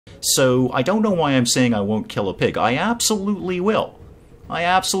So I don't know why I'm saying I won't kill a pig. I absolutely will. I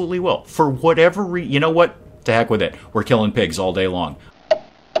absolutely will. For whatever reason. You know what? To heck with it. We're killing pigs all day long.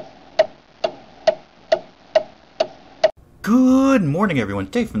 Good morning, everyone.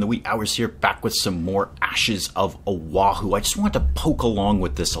 Dave from the wee hours here, back with some more Ashes of Oahu. I just wanted to poke along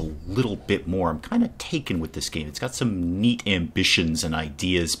with this a little bit more. I'm kind of taken with this game. It's got some neat ambitions and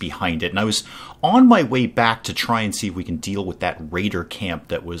ideas behind it. And I was on my way back to try and see if we can deal with that raider camp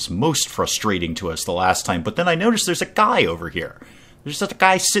that was most frustrating to us the last time. But then I noticed there's a guy over here. There's just a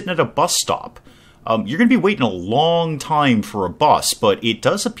guy sitting at a bus stop. You're going to be waiting a long time for a bus, but it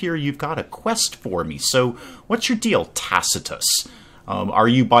does appear you've got a quest for me. So, what's your deal, Tacitus? Are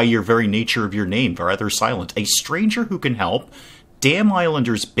you, by your very nature of your name, rather silent? A stranger who can help? Damn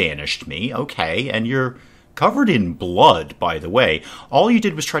islanders banished me. Okay, and you're covered in blood, by the way. All you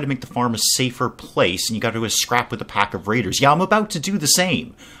did was try to make the farm a safer place, and you got into a scrap with a pack of raiders. Yeah, I'm about to do the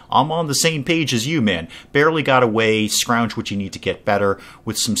same. I'm on the same page as you, man. Barely got away, scrounge what you need to get better.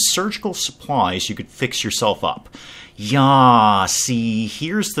 With some surgical supplies, you could fix yourself up. Yeah, see,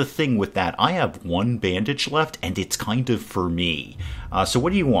 here's the thing with that. I have one bandage left, and it's kind of for me. So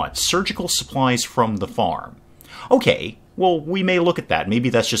what do you want? Surgical supplies from the farm. Okay, well, we may look at that. Maybe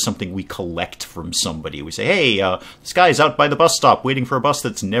that's just something we collect from somebody. We say, hey, this guy's out by the bus stop waiting for a bus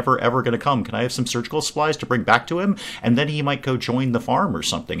that's never, ever going to come. Can I have some surgical supplies to bring back to him? And then he might go join the farm or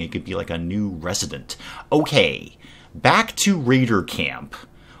something. It could be like a new resident. Okay, back to Raider Camp.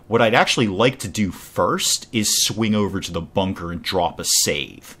 What I'd actually like to do first is swing over to the bunker and drop a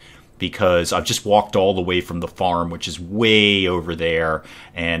save. Because I've just walked all the way from the farm, which is way over there,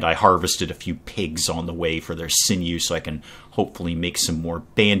 and I harvested a few pigs on the way for their sinew, so I can hopefully make some more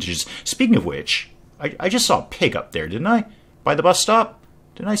bandages. Speaking of which, I just saw a pig up there, didn't I? By the bus stop?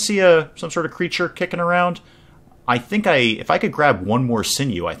 Didn't I see some sort of creature kicking around? I think if I could grab one more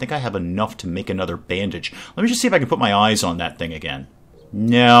sinew, I think I have enough to make another bandage. Let me just see if I can put my eyes on that thing again.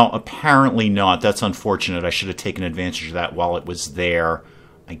 No, apparently not. That's unfortunate. I should have taken advantage of that while it was there.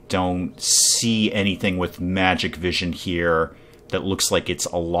 I don't see anything with magic vision here that looks like it's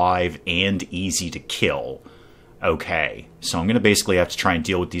alive and easy to kill. Okay, so I'm going to basically have to try and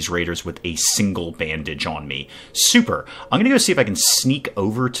deal with these raiders with a single bandage on me. Super. I'm going to go see if I can sneak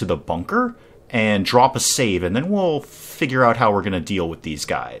over to the bunker and drop a save, and then we'll figure out how we're going to deal with these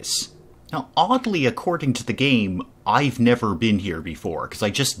guys. Now, oddly, according to the game, I've never been here before, because I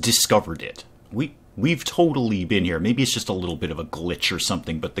just discovered it. We've totally been here. Maybe it's just a little bit of a glitch or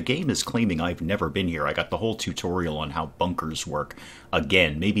something, but the game is claiming I've never been here. I got the whole tutorial on how bunkers work.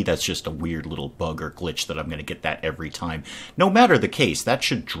 Again, maybe that's just a weird little bug or glitch that I'm going to get that every time. No matter the case, that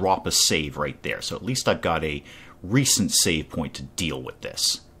should drop a save right there. So at least I've got a recent save point to deal with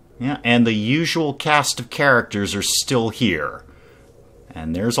this. Yeah, and the usual cast of characters are still here.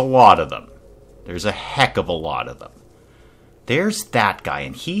 And there's a lot of them. There's a heck of a lot of them. There's that guy,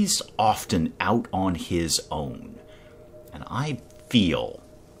 and he's often out on his own. And I feel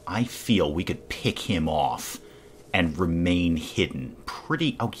we could pick him off and remain hidden.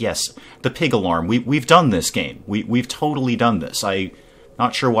 Oh yes, the pig alarm. We've done this game. We've totally done this. I'm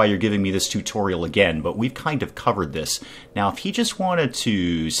not sure why you're giving me this tutorial again, but we've kind of covered this. Now, if he just wanted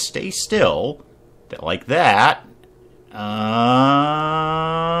to stay still, like that, yeah,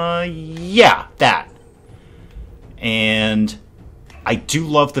 that. And I do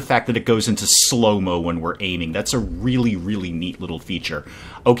love the fact that it goes into slow-mo when we're aiming. That's a really, really neat little feature.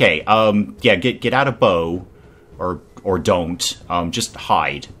 Okay, yeah, get out of bow, or don't. Just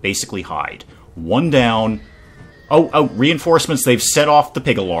hide. Basically hide. One down. Oh, reinforcements. They've set off the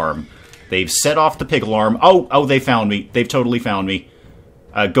pig alarm. They've set off the pig alarm. Oh, they found me. They've totally found me.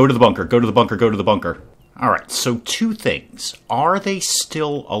 Go to the bunker. Go to the bunker. Go to the bunker. Alright, so two things. Are they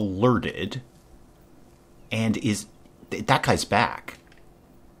still alerted? And that guy's back.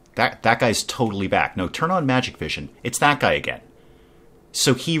 That guy's totally back. No, turn on magic vision. It's that guy again.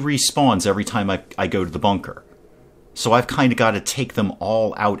 So he respawns every time I go to the bunker. So I've kind of got to take them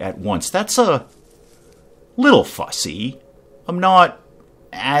all out at once. That's a little fussy. I'm not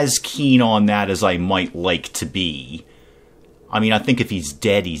as keen on that as I might like to be. I mean, I think if he's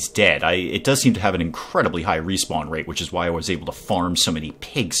dead, he's dead. It does seem to have an incredibly high respawn rate, which is why I was able to farm so many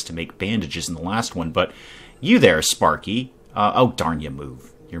pigs to make bandages in the last one. But you there, Sparky. Oh, darn, you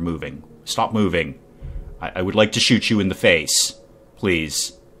move. You're moving. Stop moving. I would like to shoot you in the face.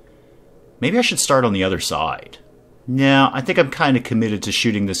 Please. Maybe I should start on the other side. No, I think I'm kind of committed to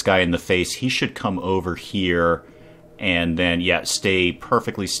shooting this guy in the face. He should come over here and then, yeah, stay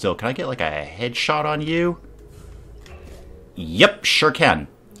perfectly still. Can I get, like, a headshot on you? Yep, sure can.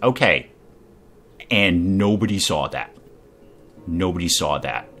 Okay. And nobody saw that. Nobody saw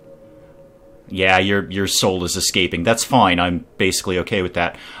that. Yeah, your soul is escaping. That's fine. I'm basically okay with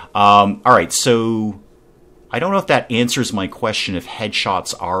that. All right, so I don't know if that answers my question if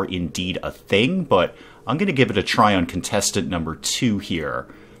headshots are indeed a thing, but I'm going to give it a try on contestant number 2 here.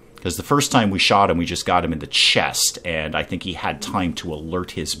 Because the first time we shot him, we just got him in the chest, and I think he had time to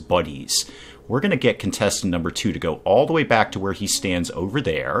alert his buddies. We're going to get contestant number 2 to go all the way back to where he stands over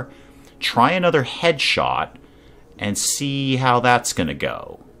there, try another headshot, and see how that's going to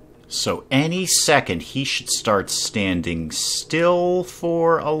go. So any second, he should start standing still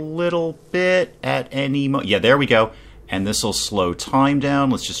for a little bit at any moment. Yeah, there we go. And this will slow time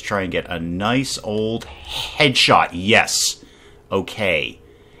down. Let's just try and get a nice old headshot. Yes. Okay.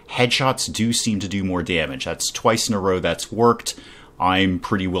 Headshots do seem to do more damage. That's twice in a row that's worked. I'm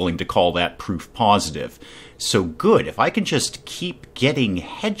pretty willing to call that proof positive. So good. If I can just keep getting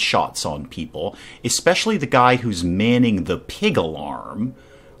headshots on people, especially the guy who's manning the pig alarm,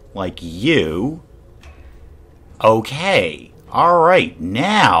 like you. Okay. Alright,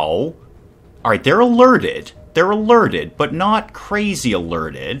 now... Alright, they're alerted. They're alerted, but not crazy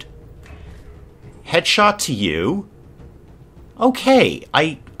alerted. Headshot to you. Okay,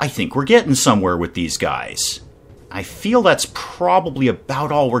 I think we're getting somewhere with these guys. I feel that's probably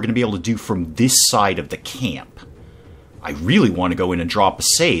about all we're going to be able to do from this side of the camp. I really want to go in and drop a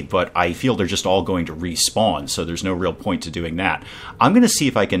save, but I feel they're just all going to respawn, so there's no real point to doing that. I'm going to see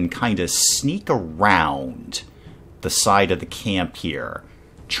if I can kind of sneak around the side of the camp here,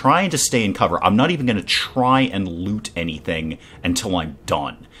 trying to stay in cover. I'm not even going to try and loot anything until I'm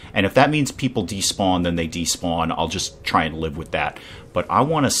done. And if that means people despawn, then they despawn. I'll just try and live with that. But I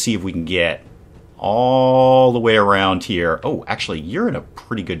want to see if we can get all the way around here. Oh, actually, you're in a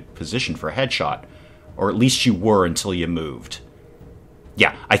pretty good position for a headshot. Or at least you were until you moved.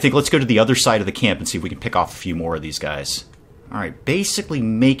 Yeah, I think let's go to the other side of the camp and see if we can pick off a few more of these guys. Alright, basically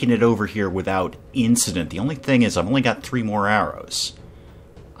making it over here without incident. The only thing is I've only got 3 more arrows.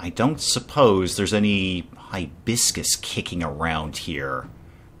 I don't suppose there's any hibiscus kicking around here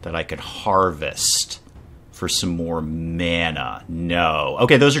that I could harvest for some more mana. No.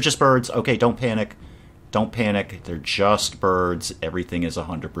 Okay, those are just birds. Okay, don't panic. Don't panic. They're just birds. Everything is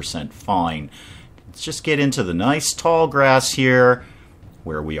 100% fine. Let's just get into the nice tall grass here,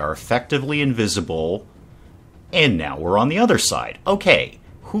 where we are effectively invisible. And now we're on the other side. Okay,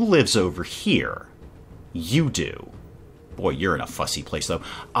 who lives over here? You do. Boy, you're in a fussy place, though.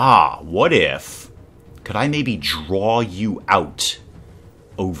 Ah, what if... Could I maybe draw you out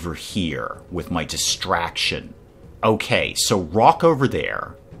over here with my distraction? Okay, so Rock over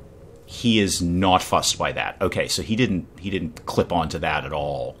there. He is not fussed by that. Okay, so he didn't clip onto that at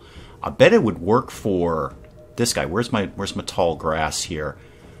all. I bet it would work for this guy. Where's my tall grass here?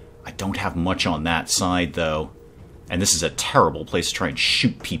 I don't have much on that side, though. And this is a terrible place to try and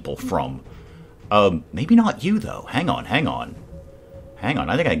shoot people from. Maybe not you, though. Hang on. Hang on,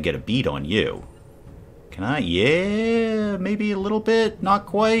 I think I can get a beat on you. Can I? Yeah, maybe a little bit. Not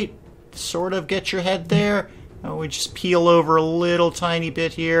quite. Sort of get your head there. Oh, we just peel over a little tiny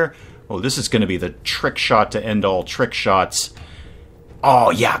bit here. Oh, this is going to be the trick shot to end all trick shots.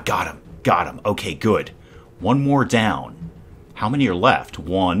 Oh, yeah, got him. Got him. Okay, good. One more down. How many are left?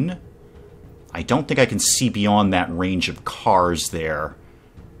 1. I don't think I can see beyond that range of cars there.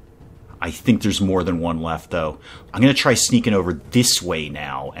 I think there's more than 1 left, though. I'm going to try sneaking over this way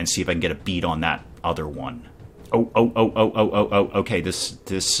now and see if I can get a beat on that other one. Oh. Okay,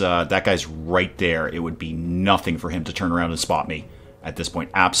 that guy's right there. It would be nothing for him to turn around and spot me at this point.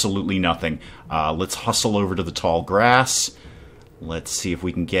 Absolutely nothing. Let's hustle over to the tall grass. Let's see if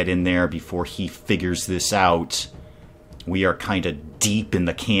we can get in there before he figures this out. We are kind of deep in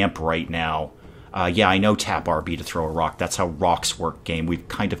the camp right now. Yeah, I know tap RB to throw a rock. That's how rocks work, game. We've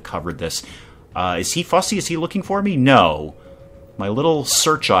kind of covered this. Is he fussy? Is he looking for me? No. My little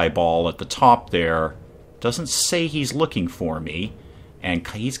search eyeball at the top there doesn't say he's looking for me. And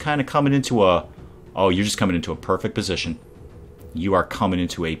he's kind of coming into a... Oh, you're just coming into a perfect position. You are coming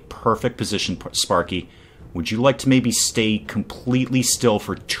into a perfect position, Sparky. Would you like to maybe stay completely still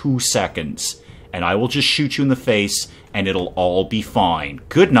for 2 seconds? And I will just shoot you in the face, and it'll all be fine.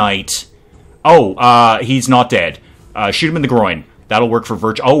 Good night. Oh, he's not dead. Shoot him in the groin. That'll work for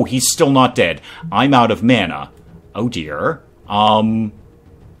Virtue. Oh, he's still not dead. I'm out of mana. Oh, dear.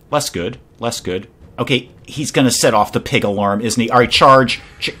 Less good. Less good. Okay, he's gonna set off the pig alarm, isn't he? Alright, charge.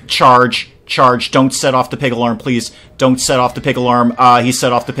 Charge. Don't set off the pig alarm, please. Don't set off the pig alarm. He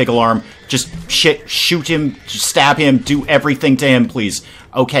set off the pig alarm. Just shoot him, stab him, do everything to him, please.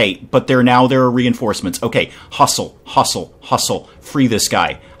 Okay, but there are reinforcements. Okay, hustle. Free this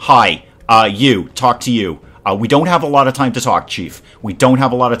guy. Hi, talk to you. We don't have a lot of time to talk, Chief. We don't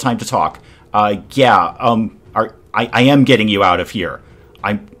have a lot of time to talk. Yeah, I am getting you out of here.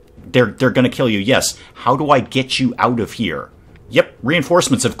 They're gonna kill you, yes. How do I get you out of here? Yep,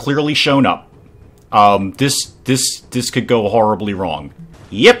 reinforcements have clearly shown up. This could go horribly wrong.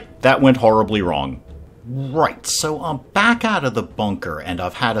 Yep, that went horribly wrong. Right, so I'm back out of the bunker, and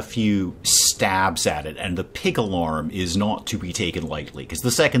I've had a few stabs at it, and the pig alarm is not to be taken lightly, because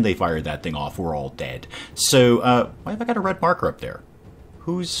the second they fired that thing off, we're all dead. So, why have I got a red marker up there?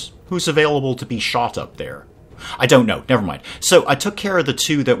 Who's available to be shot up there? I don't know. Never mind. So I took care of the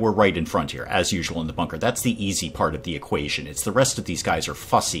two that were right in front here, as usual in the bunker. That's the easy part of the equation. It's the rest of these guys are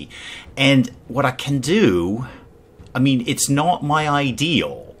fussy. And what I can do, I mean, it's not my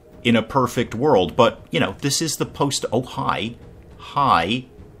ideal in a perfect world, but, you know, this is the oh, hi.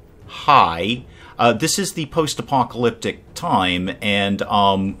 This is the post-apocalyptic time, and,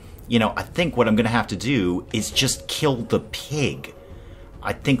 you know, I think what I'm going to have to do is just kill the pig.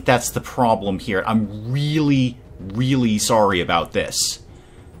 I think that's the problem here. I'm really, really sorry about this.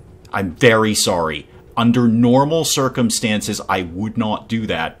 I'm very sorry. Under normal circumstances, I would not do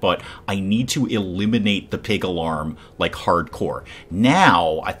that, but I need to eliminate the pig alarm like hardcore.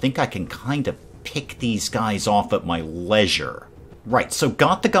 Now, I think I can kind of pick these guys off at my leisure. Right, so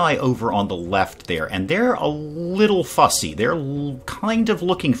got the guy over on the left there, and they're a little fussy. They're kind of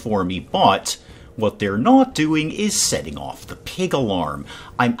looking for me, but what they're not doing is setting off the pig alarm.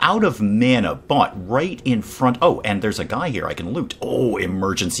 I'm out of mana, but right in front... Oh, and there's a guy here I can loot. Oh,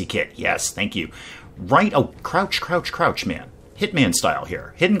 emergency kit. Yes, thank you. Right... Oh, crouch, man. Hitman style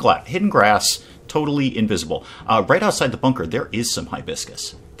here. Hidden grass, totally invisible. Right outside the bunker, there is some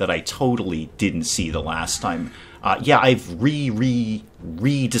hibiscus that I totally didn't see the last time. Yeah, I've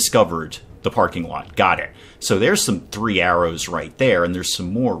rediscovered the parking lot. Got it. So there's some 3 arrows right there, and there's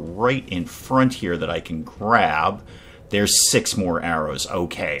some more right in front here that I can grab. There's 6 more arrows.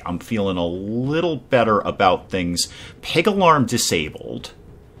 Okay, I'm feeling a little better about things. Pig alarm disabled.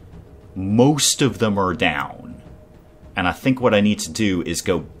 Most of them are down. And I think what I need to do is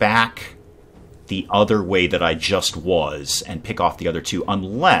go back the other way that I just was and pick off the other 2,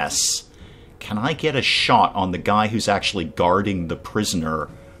 unless... Can I get a shot on the guy who's actually guarding the prisoner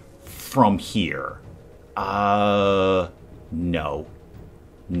from here? No.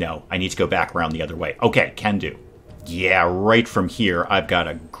 No, I need to go back around the other way. Okay, can do. Yeah, right from here, I've got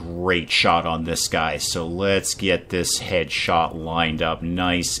a great shot on this guy. So let's get this headshot lined up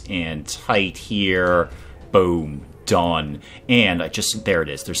nice and tight here. Boom. Done. And there it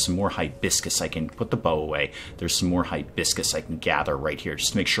is. There's some more hibiscus. I can put the bow away. There's some more hibiscus I can gather right here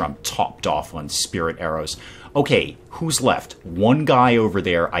just to make sure I'm topped off on spirit arrows. Okay, who's left? One guy over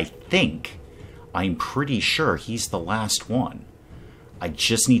there, I think. I'm pretty sure he's the last one. I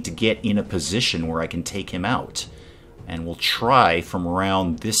just need to get in a position where I can take him out. And we'll try from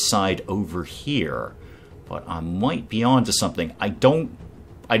around this side over here. But I might be onto something. I don't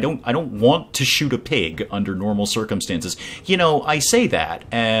want to shoot a pig under normal circumstances. You know, I say that,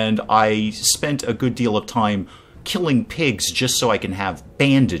 and I spent a good deal of time killing pigs just so I can have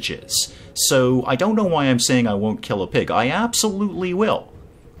bandages. So I don't know why I'm saying I won't kill a pig. I absolutely will.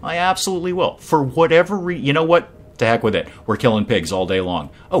 I absolutely will. For whatever reason. You know what? To heck with it. We're killing pigs all day long.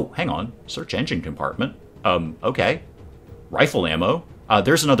 Oh, hang on. Search engine compartment. Okay. Rifle ammo.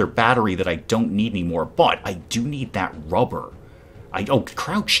 There's another battery that I don't need anymore, but I do need that rubber. Oh,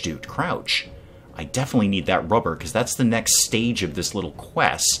 crouch, dude, crouch. I definitely need that rubber, because that's the next stage of this little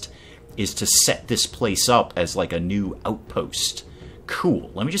quest, is to set this place up as like a new outpost. Cool.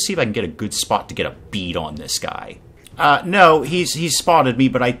 Let me just see if I can get a good spot to get a bead on this guy. No, he's spotted me,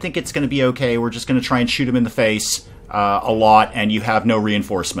 but I think it's going to be okay. We're just going to try and shoot him in the face a lot, and you have no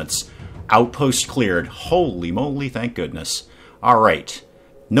reinforcements. Outpost cleared. Holy moly, thank goodness. All right.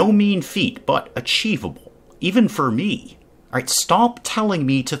 No mean feat, but achievable. Even for me. All right, stop telling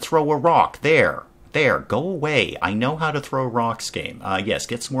me to throw a rock. There, go away. I know how to throw rocks, game. Yes,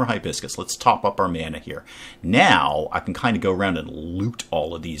 get some more hibiscus. Let's top up our mana here. Now, I can kind of go around and loot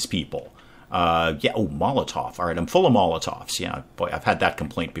all of these people. Yeah, oh, Molotov. All right, I'm full of Molotovs. Yeah, boy, I've had that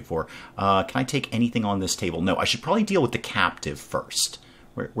complaint before. Can I take anything on this table? No, I should probably deal with the captive first.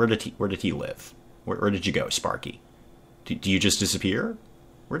 Where did he live? Where did you go, Sparky? Do you just disappear?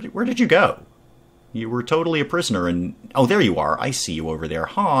 Where did you go? You were totally a prisoner, and... Oh, there you are. I see you over there.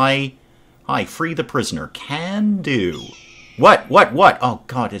 Hi. Hi, free the prisoner. Can do. What? Oh,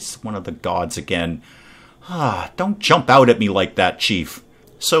 God, it's one of the gods again. Don't jump out at me like that, Chief.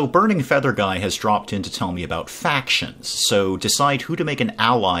 So Burning Feather Guy has dropped in to tell me about factions. So decide who to make an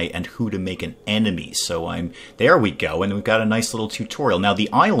ally and who to make an enemy. So there we go, and we've got a nice little tutorial. Now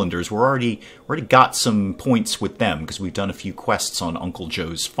the Islanders, we're already got some points with them because we've done a few quests on Uncle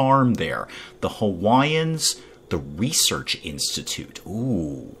Joe's farm there. The Hawaiians, the Research Institute.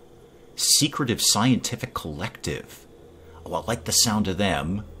 Ooh, Secretive Scientific Collective. Oh, I like the sound of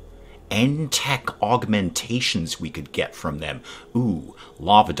them. N-Tech augmentations we could get from them. Ooh,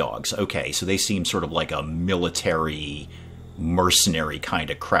 lava dogs. Okay, so they seem sort of like a military, mercenary kind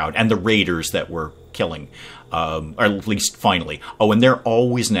of crowd. And the raiders that we're killing, or at least finally. Oh, and they're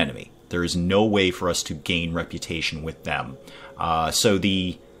always an enemy. There is no way for us to gain reputation with them. So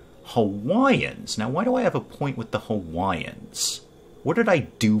the Hawaiians. Now, why do I have a point with the Hawaiians? What did I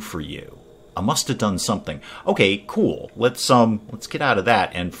do for you? I must have done something. Okay, cool. Let's get out of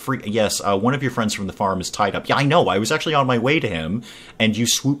that and free. Yes, one of your friends from the farm is tied up. Yeah, I know. I was actually on my way to him, and you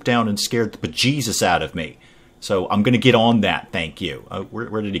swooped down and scared the bejesus out of me. So I'm going to get on that. Thank you.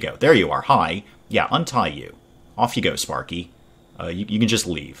 Where did he go? There you are. Hi. Yeah, untie you. Off you go, Sparky. You can just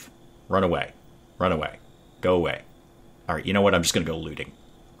leave. Run away. Run away. Go away. All right. You know what? I'm just going to go looting.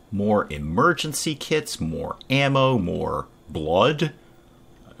 More emergency kits. More ammo. More blood.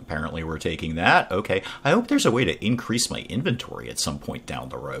 Apparently we're taking that. Okay. I hope there's a way to increase my inventory at some point down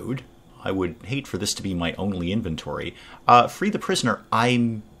the road. I would hate for this to be my only inventory. Free the prisoner.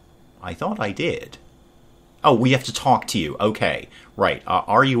 I thought I did. Oh, we have to talk to you. Okay. Right.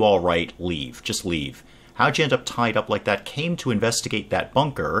 Are you all right? Leave. Just leave. How'd you end up tied up like that? Came to investigate that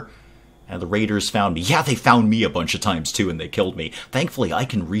bunker, and the raiders found me. Yeah, they found me a bunch of times too, and they killed me. Thankfully, I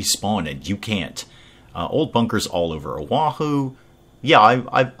can respawn, and you can't. Old bunkers all over Oahu. Yeah,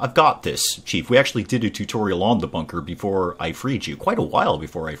 I've got this, Chief. We actually did a tutorial on the bunker before I freed you. Quite a while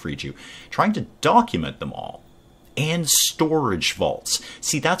before I freed you. Trying to document them all. And storage vaults.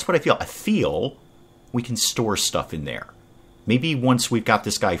 See, that's what I feel. I feel we can store stuff in there. Maybe once we've got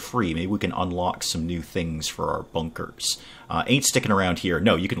this guy free, maybe we can unlock some new things for our bunkers. Ain't sticking around here.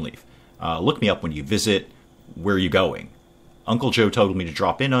 No, you can leave. Look me up when you visit. Where are you going? Uncle Joe told me to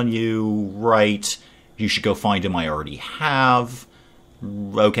drop in on you. Right. You should go find him. I already have.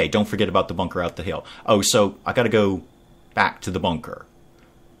 Okay, don't forget about the bunker out the hill. Oh, so I gotta go back to the bunker.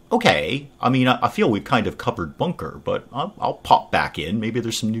 Okay, I mean, I feel we've kind of covered bunker, but I'll pop back in. Maybe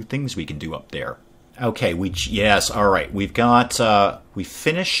there's some new things we can do up there. Okay, yes, all right. We've got, we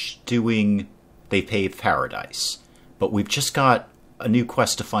finished doing They Paved Paradise, but we've just got a new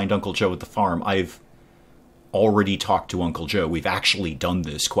quest to find Uncle Joe at the farm. I've already talked to Uncle Joe. We've actually done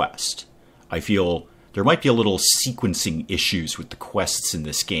this quest. I feel there might be a little sequencing issues with the quests in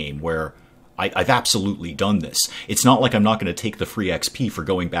this game where I've absolutely done this. It's not like I'm not going to take the free XP for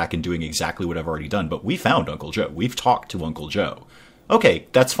going back and doing exactly what I've already done, but we found Uncle Joe. We've talked to Uncle Joe. Okay,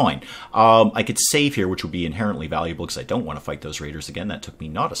 that's fine. I could save here, which would be inherently valuable because I don't want to fight those raiders again. That took me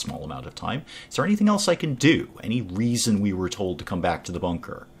not a small amount of time. Is there anything else I can do? Any reason we were told to come back to the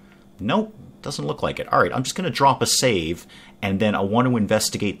bunker? Nope, doesn't look like it. All right, I'm just going to drop a save, and then I want to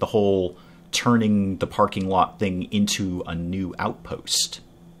investigate the whole turning the parking lot thing into a new outpost.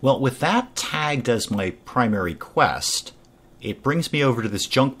 Well, with that tagged as my primary quest, it brings me over to this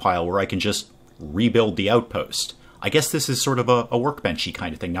junk pile where I can just rebuild the outpost. I guess this is sort of a workbenchy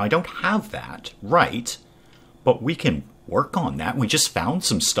kind of thing. Now, I don't have that, right? But we can work on that. We just found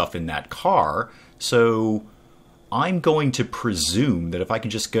some stuff in that car, so I'm going to presume that if I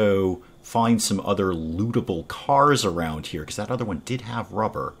can just go find some other lootable cars around here, because that other one did have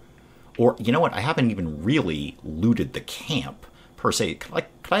rubber. Or, you know what, I haven't even really looted the camp, per se. Could I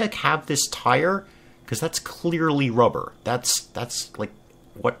like, have this tire? Because that's clearly rubber. That's like,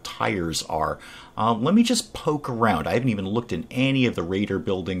 what tires are. Let me just poke around. I haven't even looked in any of the raider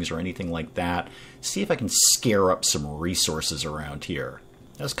buildings or anything like that. See if I can scare up some resources around here.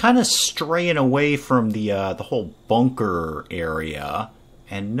 I was kind of straying away from the whole bunker area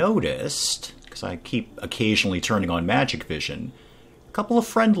and noticed, because I keep occasionally turning on magic vision, a couple of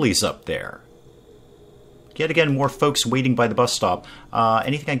friendlies up there. Yet again, more folks waiting by the bus stop.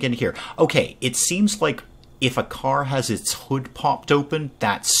 Anything I can get in here? Okay, it seems like if a car has its hood popped open,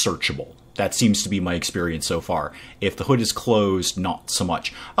 that's searchable. That seems to be my experience so far. If the hood is closed, not so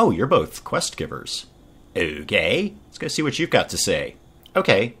much. Oh, you're both quest givers. Okay, let's go see what you've got to say.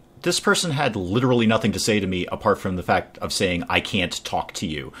 Okay, this person had literally nothing to say to me apart from the fact of saying, I can't talk to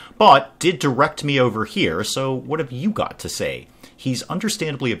you. But did direct me over here, so what have you got to say? He's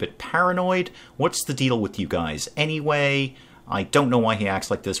understandably a bit paranoid. What's the deal with you guys anyway? I don't know why he acts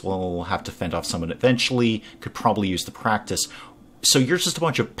like this. Well, we'll have to fend off someone eventually. Could probably use the practice. So you're just a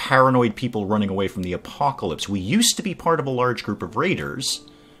bunch of paranoid people running away from the apocalypse. We used to be part of a large group of raiders.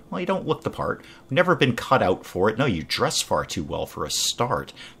 Well, you don't look the part. We've never been cut out for it. No, you dress far too well for a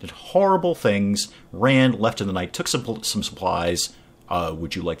start. Did horrible things, ran, left in the night, took some supplies.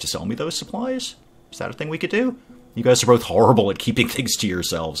 Would you like to sell me those supplies? Is that a thing we could do? You guys are both horrible at keeping things to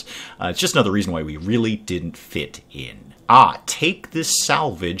yourselves. It's just another reason why we really didn't fit in. Take this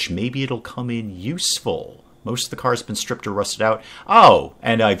salvage. Maybe it'll come in useful. Most of the car's been stripped or rusted out. Oh,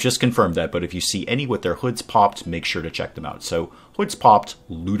 and I've just confirmed that, but if you see any with their hoods popped, make sure to check them out. So, hoods popped,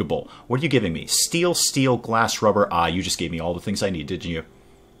 lootable. What are you giving me? Steel, glass, rubber. You just gave me all the things I need, didn't you?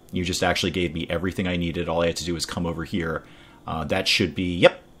 You just actually gave me everything I needed. All I had to do was come over here. That should be,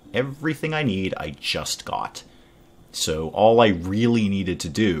 yep, everything I need I just got. So all I really needed to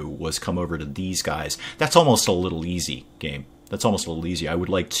do was come over to these guys. That's almost a little easy, game. That's almost a little easy. I would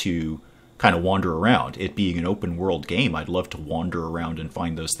like to kind of wander around. It being an open world game, I'd love to wander around and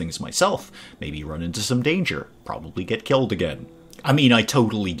find those things myself. Maybe run into some danger. Probably get killed again. I mean, I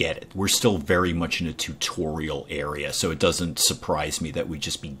totally get it. We're still very much in a tutorial area, so it doesn't surprise me that we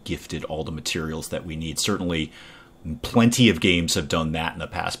just be gifted all the materials that we need. Certainly, plenty of games have done that in the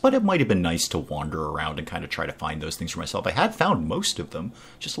past, but it might have been nice to wander around and kind of try to find those things for myself. I had found most of them,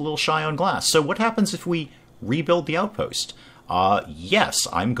 just a little shy on glass. So what happens if we rebuild the outpost? Yes,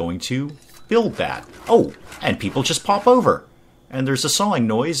 I'm going to build that. Oh, and people just pop over. And there's a sawing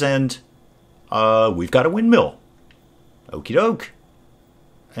noise, and we've got a windmill. Okie doke.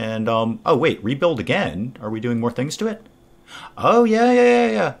 And, oh wait, rebuild again? Are we doing more things to it? Oh,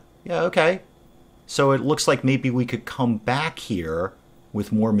 yeah. Yeah, okay. So it looks like maybe we could come back here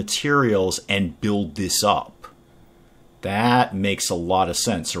with more materials and build this up. That makes a lot of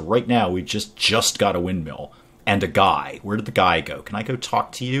sense. So right now we just got a windmill and a guy. Where did the guy go? Can I go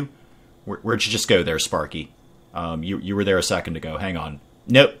talk to you? Where'd you just go there, Sparky? You were there a second ago. Hang on.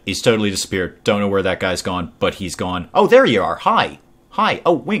 Nope, he's totally disappeared. Don't know where that guy's gone, but he's gone. Oh, there you are. Hi.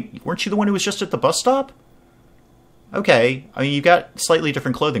 Oh, wait, weren't you the one who was just at the bus stop? Okay, I mean, you got slightly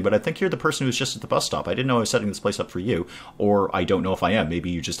different clothing, but I think you're the person who was just at the bus stop. I didn't know I was setting this place up for you, or I don't know if I am. Maybe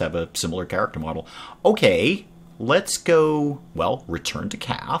you just have a similar character model. Okay, let's go, well, return to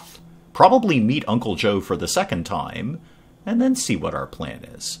Kath, probably meet Uncle Joe for the second time, and then see what our plan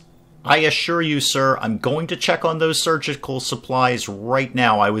is. I assure you, sir, I'm going to check on those surgical supplies right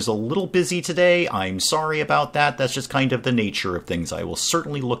now. I was a little busy today. I'm sorry about that. That's just kind of the nature of things. I will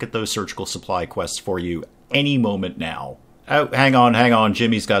certainly look at those surgical supply quests for you any moment now. Oh, hang on.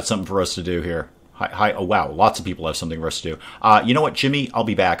 Jimmy's got something for us to do here. Hi. Oh, wow. Lots of people have something for us to do. You know what, Jimmy? I'll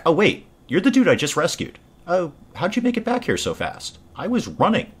be back. Oh, wait. You're the dude I just rescued. Oh, how'd you make it back here so fast? I was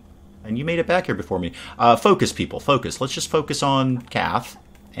running, and you made it back here before me. Focus, people. Focus. Let's just focus on Kath,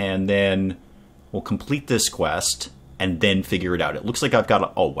 and then we'll complete this quest, and then figure it out. It looks like I've got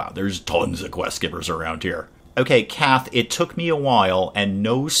a... Oh, wow. There's tons of quest givers around here. Okay, Kath, it took me a while and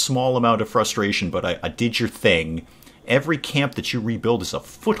no small amount of frustration, but I did your thing. Every camp that you rebuild is a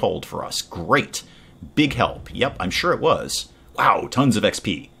foothold for us. Great. Big help. Yep, I'm sure it was. Wow, tons of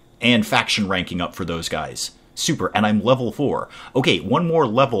XP. And faction ranking up for those guys. Super, and I'm level 4. Okay, one more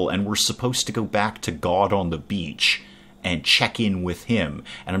level and we're supposed to go back to God on the beach and check in with him.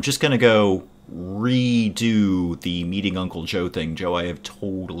 And I'm just going to go redo the meeting Uncle Joe thing. Joe, I have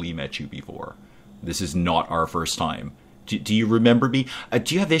totally met you before. This is not our first time. Do you remember me?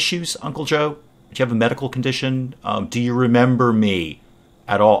 Do you have issues, Uncle Joe? Do you have a medical condition? Do you remember me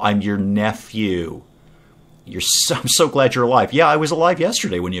at all? I'm your nephew. I'm so glad you're alive. Yeah, I was alive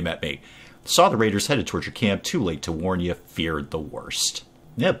yesterday when you met me. Saw the raiders headed towards your camp. Too late to warn you. Feared the worst.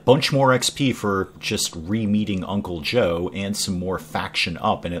 Yeah, bunch more XP for just re-meeting Uncle Joe and some more faction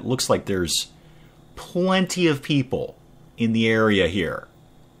up. And it looks like there's plenty of people in the area here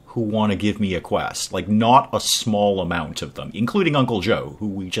who want to give me a quest. Like, not a small amount of them, including Uncle Joe, who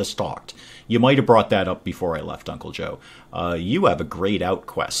we just talked. You might have brought that up before I left, Uncle Joe. You have a grayed out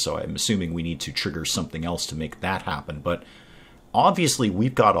quest, so I'm assuming we need to trigger something else to make that happen. But obviously,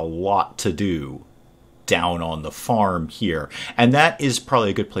 we've got a lot to do down on the farm here. And that is probably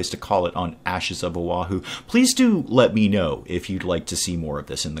a good place to call it on Ashes of Oahu. Please do let me know if you'd like to see more of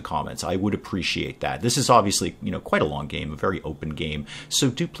this in the comments. I would appreciate that. This is obviously, quite a long game, a very open game. So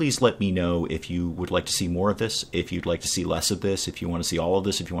do please let me know if you would like to see more of this, if you'd like to see less of this, if you want to see all of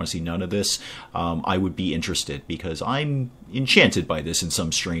this, if you want to see none of this. I would be interested because I'm enchanted by this in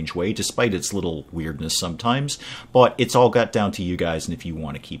some strange way, despite its little weirdness sometimes. But it's all got down to you guys and if you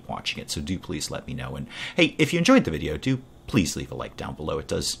want to keep watching it. So do please let me know. And hey, if you enjoyed the video, do please leave a like down below. It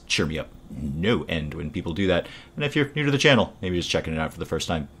does cheer me up no end when people do that. And if you're new to the channel, maybe just checking it out for the first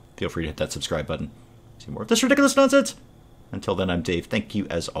time, feel free to hit that subscribe button. See more of this ridiculous nonsense. Until then, I'm Dave. Thank you,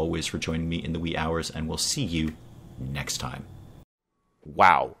 as always, for joining me in the wee hours, and we'll see you next time.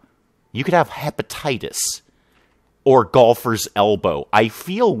 Wow. You could have hepatitis or golfer's elbow. I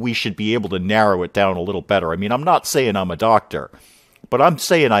feel we should be able to narrow it down a little better. I mean, I'm not saying I'm a doctor, but I'm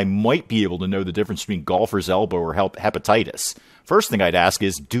saying I might be able to know the difference between golfer's elbow or hepatitis. First thing I'd ask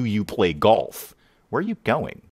is, do you play golf? Where are you going?